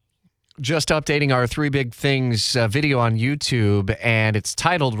Just updating our three big things video on YouTube, and it's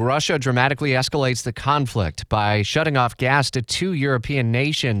titled Russia Dramatically Escalates the Conflict by Shutting Off Gas to Two European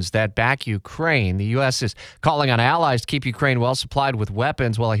Nations That Back Ukraine. The U.S. is calling on allies to keep Ukraine well supplied with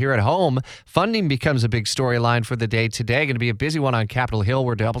weapons, while here at home, funding becomes a big storyline for the day today. Going to be a busy one on Capitol Hill,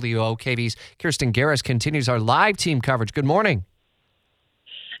 where WOKV's Kirsten Garris continues our live team coverage. Good morning.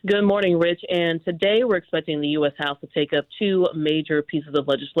 Good morning, Rich. And today we're expecting the U.S. House to take up two major pieces of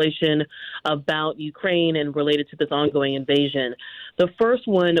legislation about Ukraine and related to this ongoing invasion. The first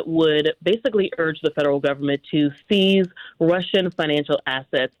one would basically urge the federal government to seize Russian financial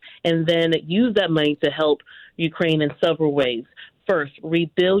assets and then use that money to help Ukraine in several ways. First,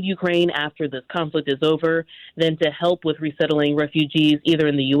 rebuild Ukraine after this conflict is over, then to help with resettling refugees either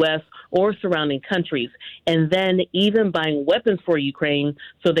in the U.S. or surrounding countries, and then even buying weapons for Ukraine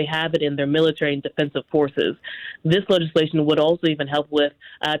so they have it in their military and defensive forces. This legislation would also even help with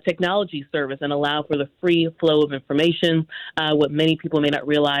technology service and allow for the free flow of information. What many people may not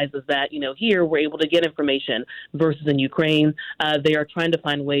realize is that, here we're able to get information versus in Ukraine, they are trying to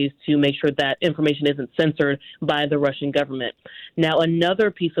find ways to make sure that information isn't censored by the Russian government. Now,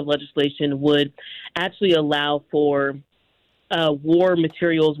 another piece of legislation would actually allow for war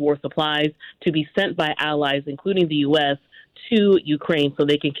materials, war supplies to be sent by allies, including the U.S., to Ukraine so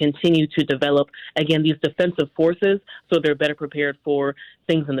they can continue to develop, again, these defensive forces so they're better prepared for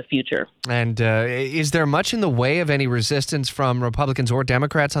things in the future. And is there much in the way of any resistance from Republicans or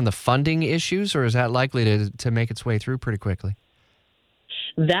Democrats on the funding issues, or is that likely to make its way through pretty quickly?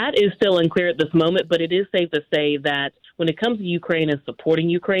 That is still unclear at this moment, but it is safe to say that when it comes to Ukraine and supporting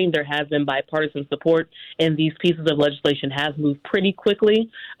Ukraine, there has been bipartisan support, and these pieces of legislation have moved pretty quickly.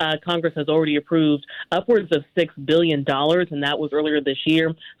 Congress has already approved upwards of $6 billion, and that was earlier this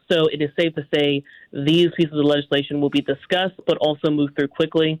year. So it is safe to say these pieces of legislation will be discussed, but also move through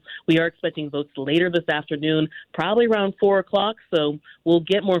quickly. We are expecting votes later this afternoon, probably around 4 o'clock. So we'll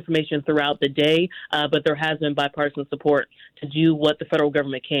get more information throughout the day, but there has been bipartisan support to do what the federal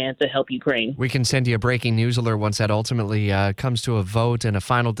government can to help Ukraine. We can send you a breaking news alert once that ultimately comes to a vote and a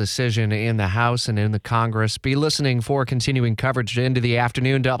final decision in the House and in the Congress. Be listening for continuing coverage into the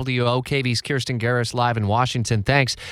afternoon. WOKV's Kirsten Garris live in Washington. Thanks.